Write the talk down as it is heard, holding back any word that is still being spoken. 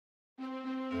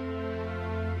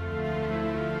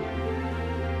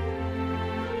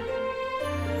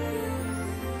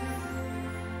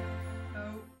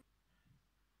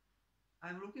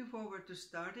I'm looking forward to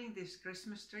starting this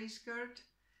Christmas tree skirt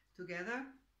together.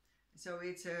 So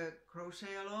it's a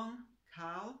crochet-along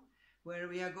cowl where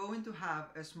we are going to have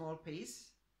a small piece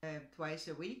twice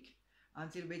a week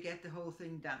until we get the whole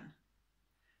thing done.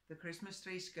 The Christmas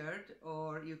tree skirt,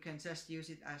 or you can just use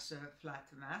it as a flat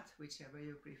mat, whichever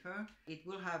you prefer. It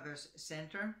will have a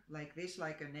center like this,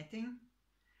 like a netting,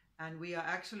 and we are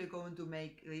actually going to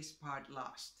make this part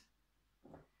last.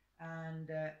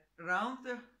 And around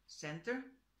the center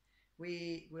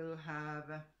we will have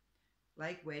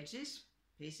like wedges,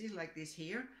 pieces like this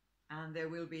here, and there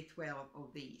will be 12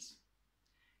 of these.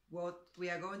 What we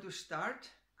are going to start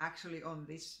actually on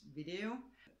this video,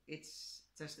 it's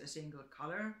just a single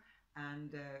color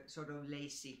and sort of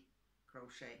lacy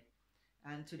crochet.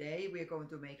 And today we are going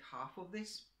to make half of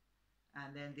this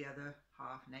and then the other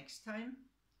half next time.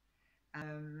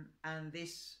 And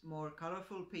this more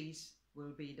colorful piece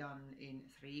will be done in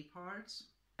 3 parts.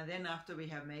 And then after we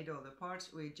have made all the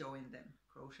parts, we join them,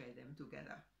 crochet them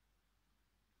together.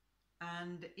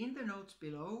 And in the notes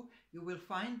below, you will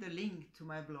find the link to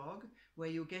my blog where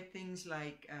you get things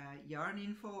like yarn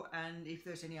info, and if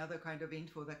there's any other kind of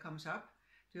info that comes up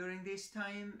during this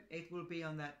time, it will be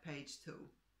on that page too.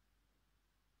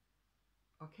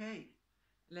 Okay,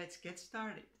 let's get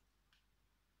started.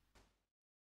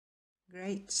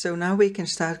 Great, so now we can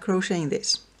start crocheting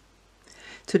this.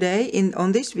 Today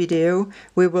on this video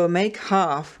we will make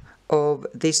half of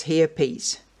this here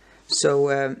piece. So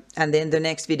and then the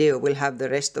next video will have the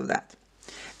rest of that.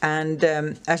 And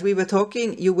as we were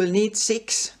talking, you will need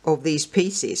 6 of these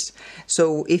pieces.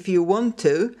 So if you want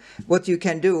to, what you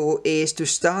can do is to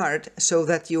start so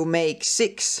that you make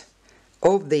 6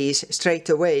 of these straight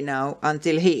away now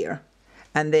until here.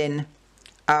 And then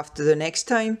after the next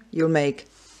time you'll make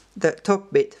the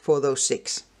top bit for those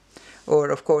 6.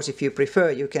 Or of course, if you prefer,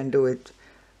 you can do it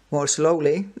more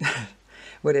slowly,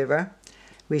 whatever.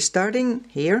 We're starting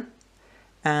here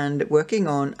and working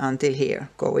on until here,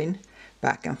 going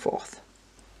back and forth.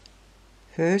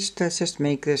 First, let's just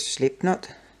make the slip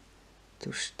knot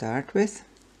to start with.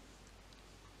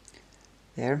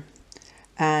 There.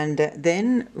 And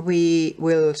then we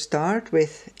will start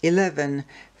with 11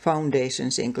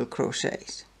 foundation single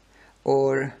crochets,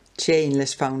 or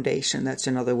chainless foundation, that's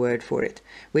another word for it,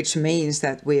 which means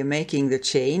that we are making the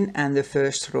chain and the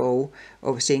first row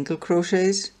of single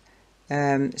crochets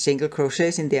in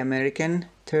the American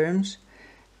terms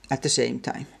at the same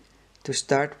time. To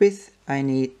start with, I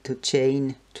need to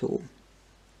chain 2.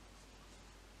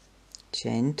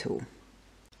 Chain 2.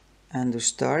 And to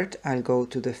start, I'll go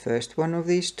to the first one of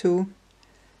these 2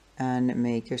 and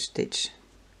make a stitch.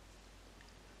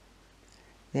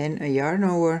 Then a yarn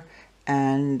over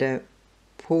and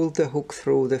pull the hook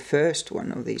through the first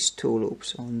one of these 2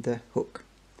 loops on the hook.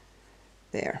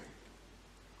 There.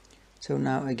 So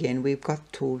now again we've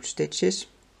got 2 stitches,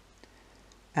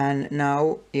 and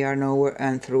now yarn over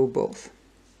and through both.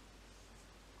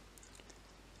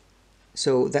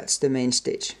 So that's the main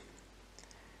stitch.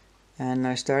 And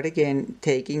I start again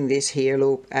taking this here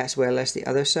loop as well as the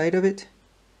other side of it.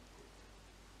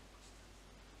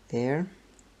 There.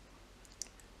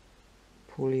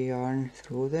 Pull yarn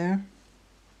through there,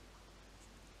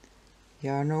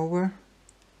 yarn over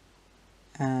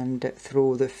and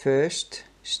through the first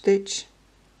stitch,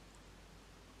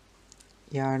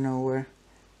 yarn over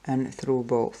and through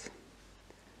both.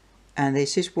 And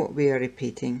this is what we are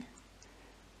repeating.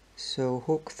 So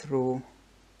hook through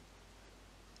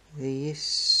these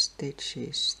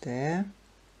stitches there,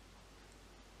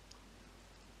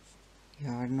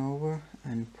 yarn over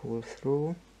and pull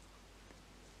through,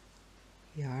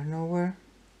 yarn over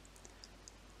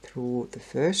through the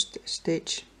first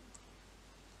stitch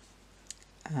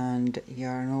and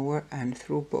yarn over and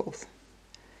through both.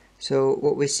 So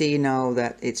what we see now,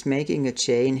 that it's making a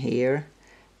chain here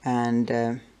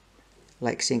and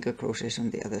like single crochets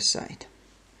on the other side.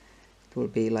 It will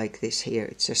be like this here.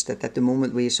 It's just that at the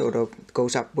moment we sort of, it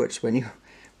goes upwards when you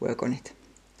work on it.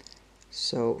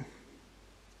 So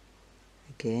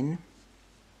again,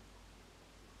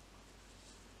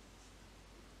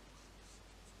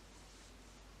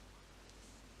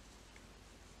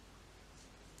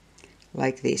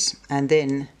 like this, and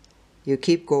then you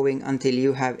keep going until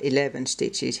you have 11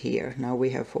 stitches here. Now we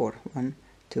have 4. 1,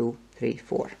 2, 3,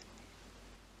 4.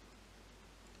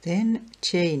 Then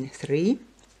chain 3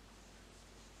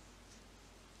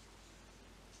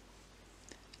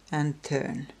 and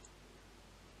turn.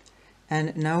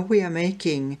 And now we are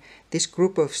making this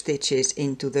group of stitches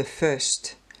into the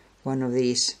first one of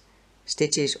these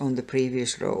stitches on the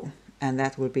previous row, and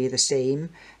that will be the same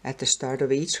at the start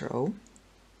of each row.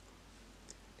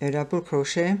 a double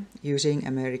crochet using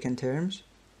American terms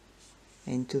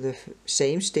into the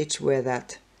same stitch where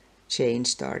that chain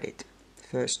started,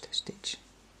 first stitch.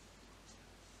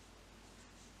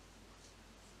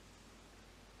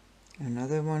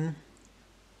 Another one.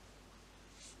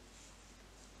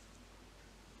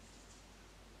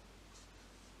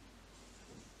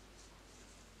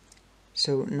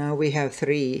 So now we have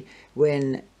 3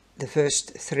 when the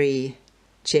first 3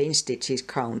 chain stitches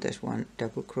count as one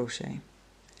double crochet.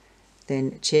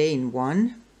 Then chain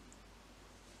 1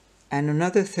 and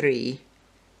another 3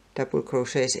 double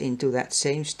crochets into that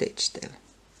same stitch still.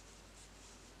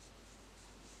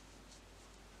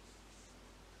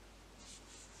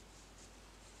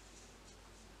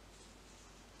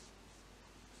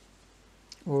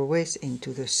 Always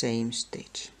into the same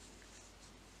stitch.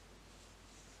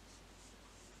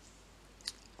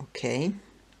 Okay.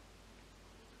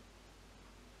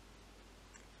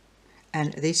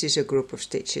 And this is a group of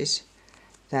stitches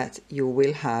that you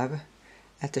will have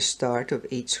at the start of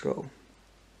each row.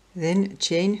 Then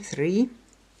chain 3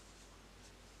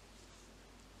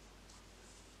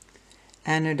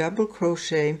 and a double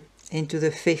crochet into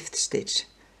the 5th stitch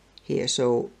here,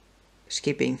 so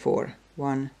skipping 4,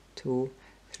 1, 2,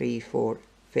 3, 4,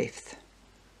 5th.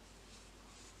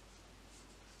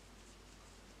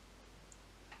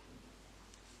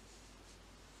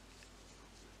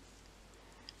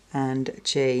 And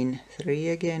chain 3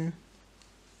 again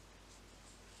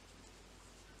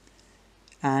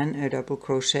and a double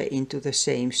crochet into the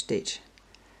same stitch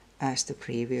as the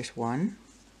previous one.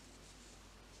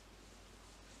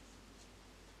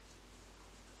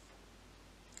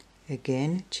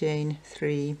 Again chain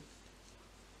 3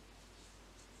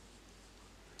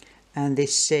 and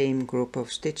this same group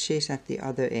of stitches at the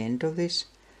other end of this,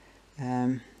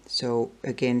 so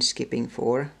again skipping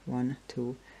 4, 1,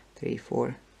 2, 3,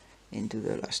 4 into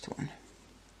the last one.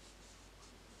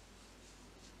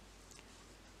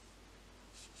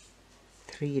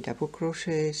 Three double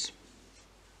crochets,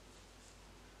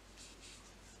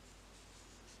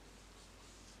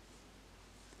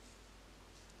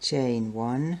 chain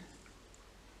 1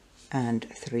 and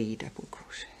 3 double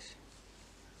crochets.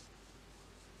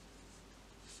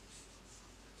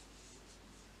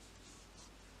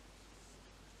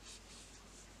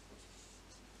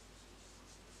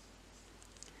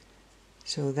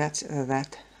 So that's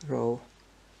that row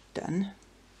done.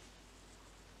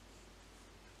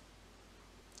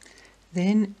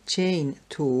 Then chain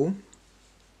 2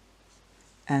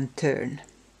 and turn.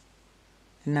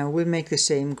 And now we make the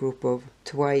same group of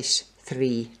twice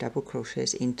 3 double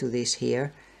crochets into this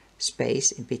here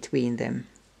space in between them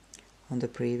on the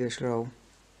previous row.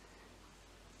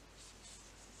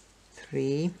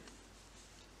 3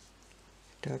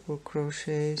 double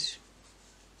crochets,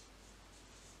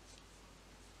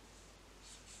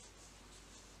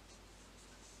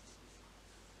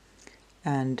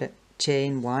 and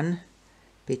chain 1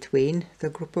 between the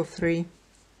group of 3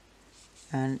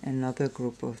 and another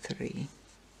group of 3.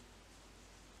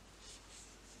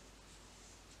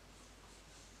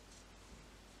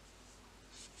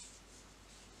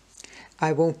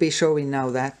 I won't be showing now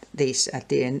this at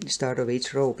the start of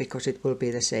each row because it will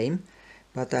be the same,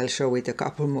 but I'll show it a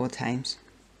couple more times.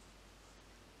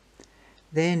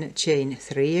 Then chain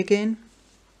 3 again.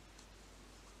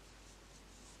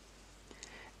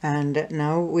 And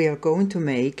now we are going to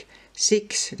make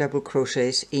 6 double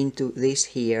crochets into this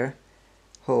here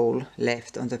hole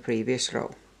left on the previous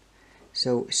row.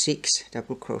 So 6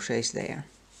 double crochets there.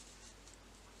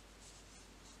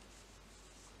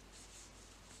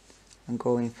 I'm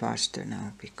going faster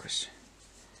now because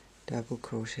double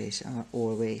crochets are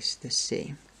always the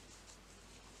same.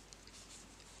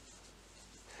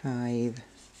 5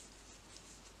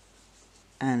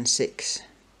 and 6.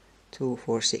 2,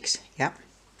 4, 6. Yeah.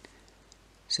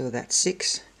 So that's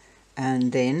 6,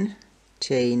 and then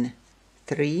chain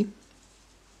 3,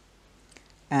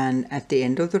 and at the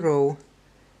end of the row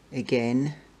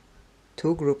again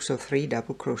 2 groups of 3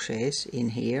 double crochets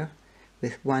in here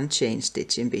with 1 chain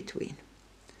stitch in between.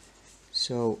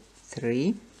 So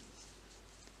 3,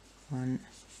 1,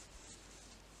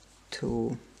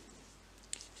 2,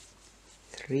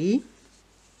 3,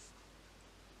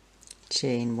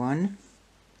 chain 1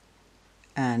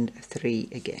 and 3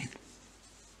 again.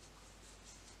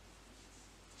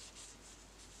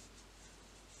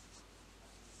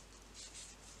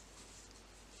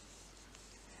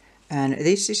 And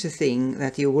this is a thing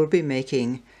that you will be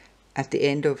making at the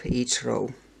end of each row.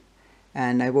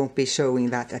 And I won't be showing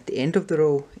that at the end of the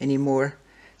row anymore,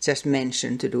 just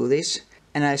mention to do this.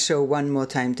 And I'll show one more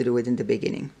time to do it in the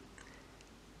beginning.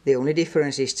 The only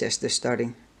difference is just the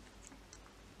starting.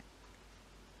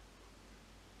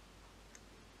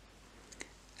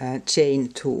 chain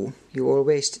 2. You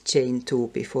always chain 2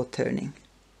 before turning.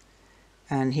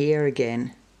 And here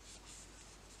again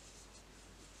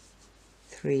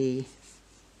 3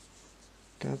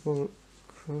 double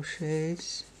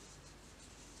crochets,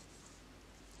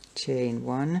 chain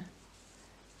 1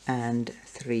 and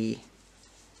 3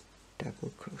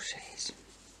 double crochets.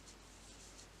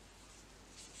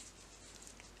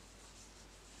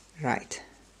 Right,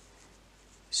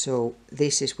 so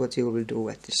this is what you will do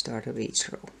at the start of each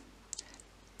row.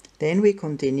 Then we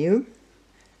continue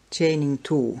chaining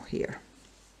 2 here,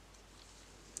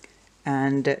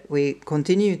 and we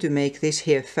continue to make this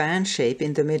here fan shape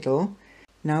in the middle.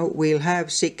 Now we'll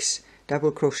have 6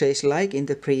 double crochets like in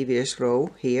the previous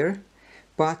row here,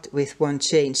 but with 1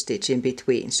 chain stitch in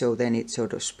between, so then it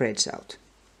sort of spreads out.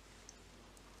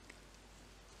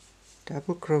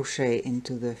 Double crochet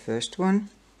into the first one,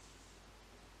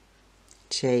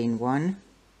 chain 1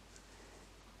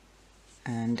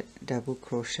 and double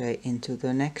crochet into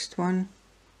the next one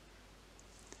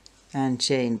and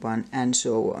chain 1 and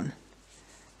so on.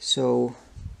 So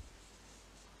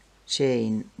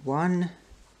chain 1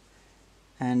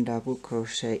 and double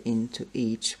crochet into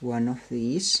each one of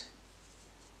these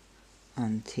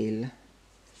until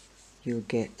you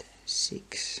get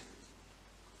 6.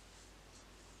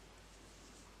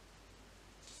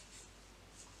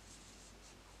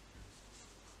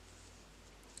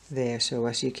 There, so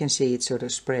as you can see, it sort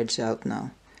of spreads out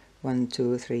now. 1,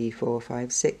 2, 3, 4,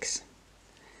 5, 6.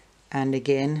 And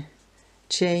again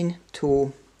chain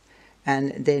 2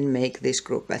 and then make this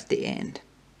group at the end.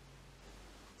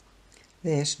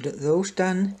 There's those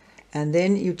done, and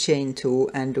then you chain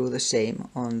 2 and do the same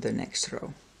on the next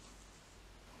row.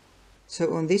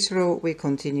 So on this row we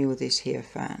continue this here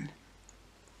fan.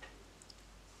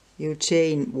 You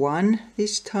chain 1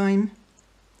 this time,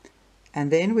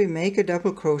 and then we make a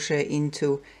double crochet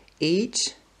into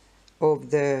each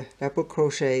of the double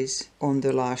crochets on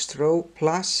the last row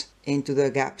plus into the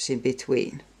gaps in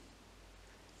between.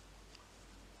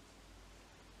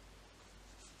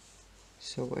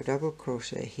 So a double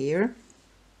crochet here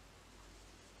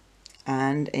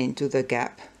and into the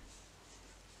gap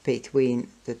between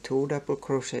the 2 double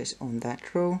crochets on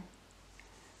that row,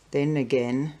 then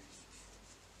again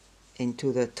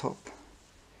into the top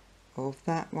of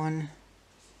that one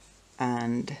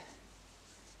and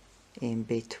in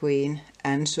between,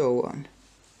 and so on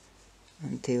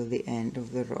until the end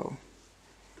of the row.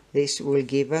 This will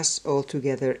give us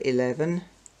altogether 11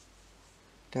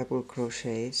 double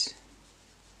crochets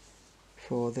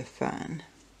for the fan.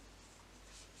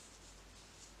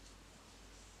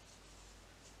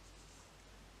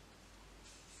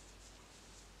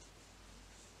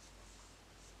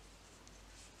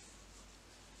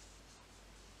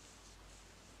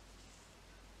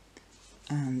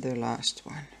 And the last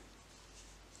one.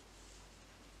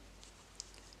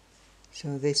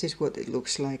 So this is what it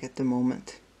looks like at the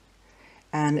moment.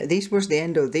 And this was the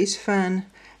end of this fan,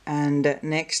 and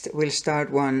next we'll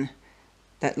start one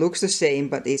that looks the same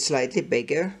but it's slightly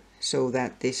bigger, so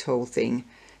that this whole thing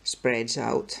spreads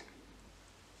out.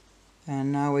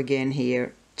 And now again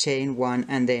here chain 1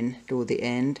 and then do the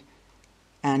end,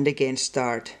 and again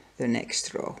start the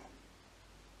next row.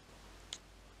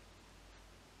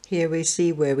 Here we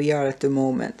see where we are at the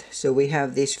moment. So we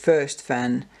have this first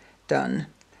fan done,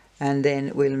 and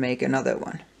then we'll make another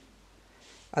one.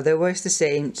 Otherwise the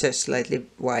same, just slightly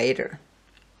wider.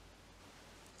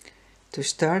 To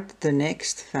start the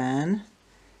next fan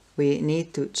we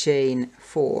need to chain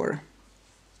 4,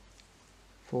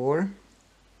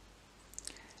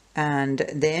 and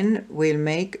then we'll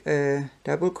make a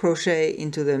double crochet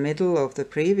into the middle of the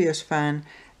previous fan,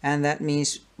 and that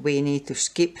means we need to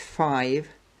skip 5,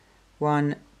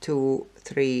 1, 2,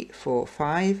 3, 4,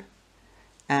 5,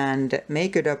 and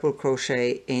make a double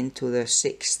crochet into the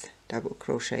 6th double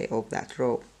crochet of that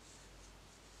row.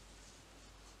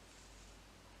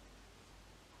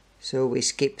 So we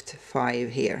skipped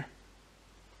 5 here.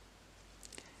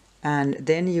 And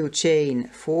then you chain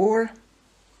 4,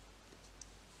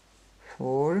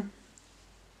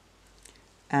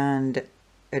 and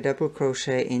a double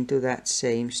crochet into that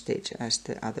same stitch as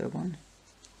the other one.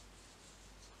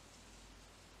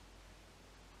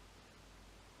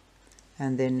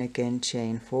 And then again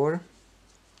chain 4,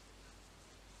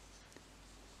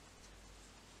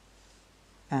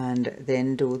 and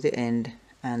then do the end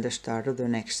and the start of the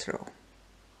next row.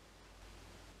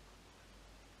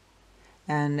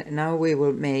 And now we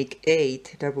will make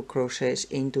 8 double crochets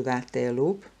into that there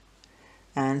loop,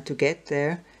 and to get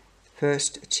there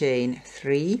first chain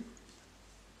 3,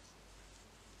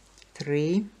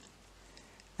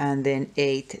 and then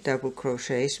 8 double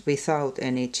crochets without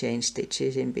any chain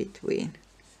stitches in between.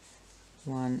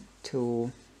 1,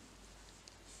 2,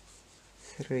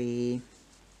 3,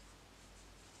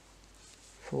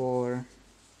 4,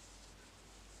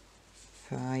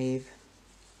 5,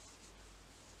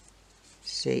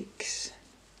 6,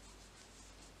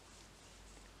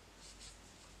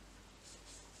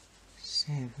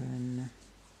 7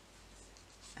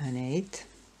 and 8,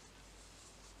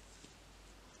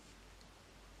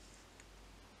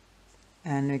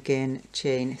 and again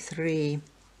chain 3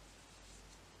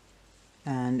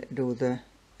 and do the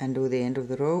end of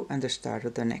the row and the start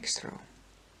of the next row.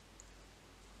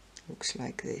 Looks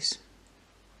like this.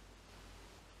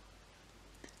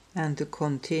 And to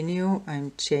continue,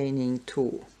 I'm chaining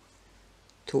 2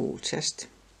 just,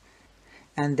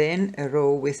 and then a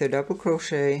row with a double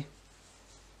crochet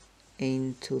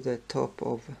into the top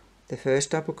of the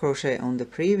first double crochet on the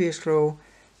previous row,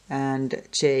 and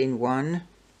chain 1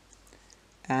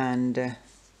 and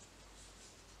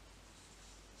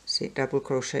double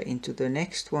crochet into the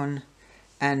next one,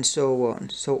 and so on.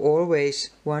 So always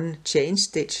one chain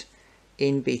stitch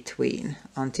in between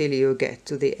until you get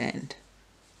to the end.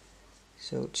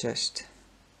 So just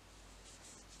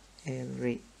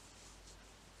every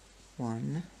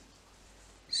one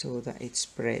so that it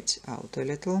spreads out a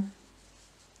little.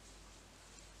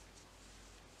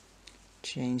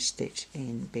 Chain stitch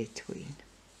in between.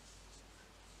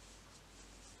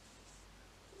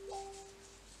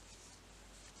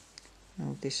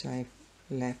 Notice I've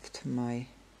left my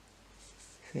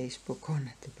Facebook on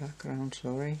at the background,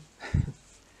 sorry.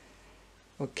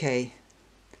 Okay,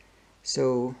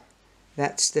 so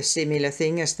that's the similar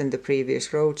thing as in the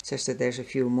previous row, just that there's a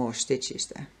few more stitches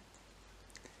there.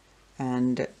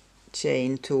 And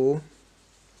chain 2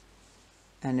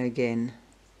 and again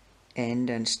end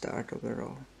and start of the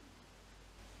row.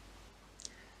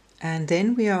 And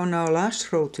then we are on our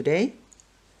last row today.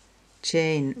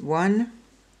 Chain 1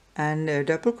 and a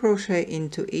double crochet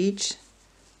into each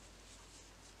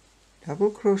double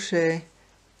crochet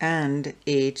and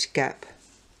each gap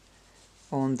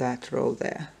on that row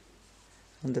there,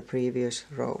 on the previous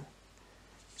row.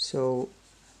 So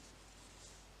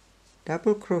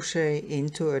double crochet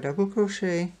into a double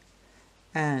crochet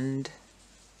and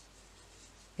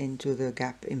into the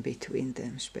gap in between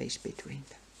them, space between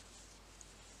them.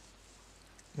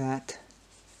 That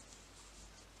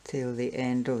till the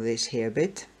end of this here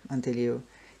bit, until you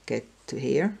get to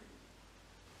here,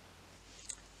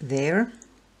 there,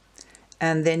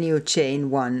 and then you chain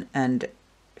 1 and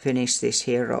finish this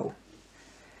here row.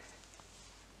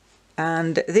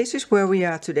 And this is where we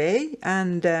are today,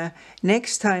 and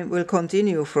next time we'll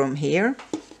continue from here.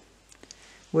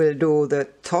 We'll do the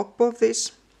top of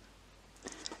this,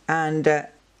 and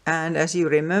as you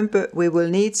remember, we will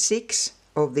need 6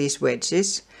 of these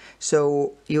wedges,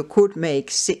 so you could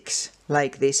make 6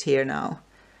 like this here now,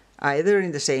 either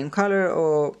in the same color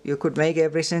or you could make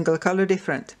every single color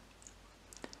different.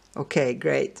 Okay,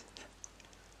 great.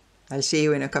 I'll see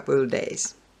you in a couple of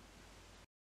days.